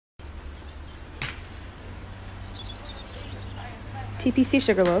TPC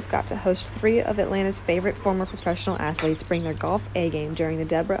Sugarloaf got to host 3 of Atlanta's favorite former professional athletes bring their golf A-game during the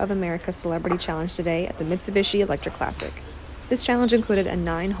Debra of America Celebrity Challenge today at the Mitsubishi Electric Classic. This challenge included a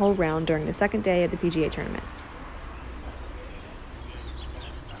 9-hole round during the second day of the PGA tournament.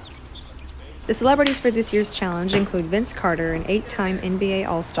 The celebrities for this year's challenge include Vince Carter, an 8-time NBA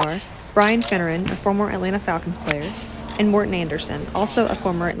All-Star, Brian Finneran, a former Atlanta Falcons player, and Morton Anderson, also a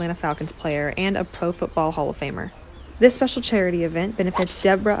former Atlanta Falcons player and a Pro Football Hall of Famer. This special charity event benefits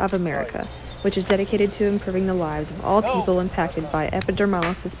Debra of America, which is dedicated to improving the lives of all people impacted by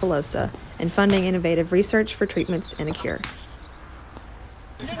epidermolysis bullosa and funding innovative research for treatments and a cure.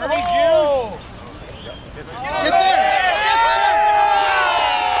 Oh!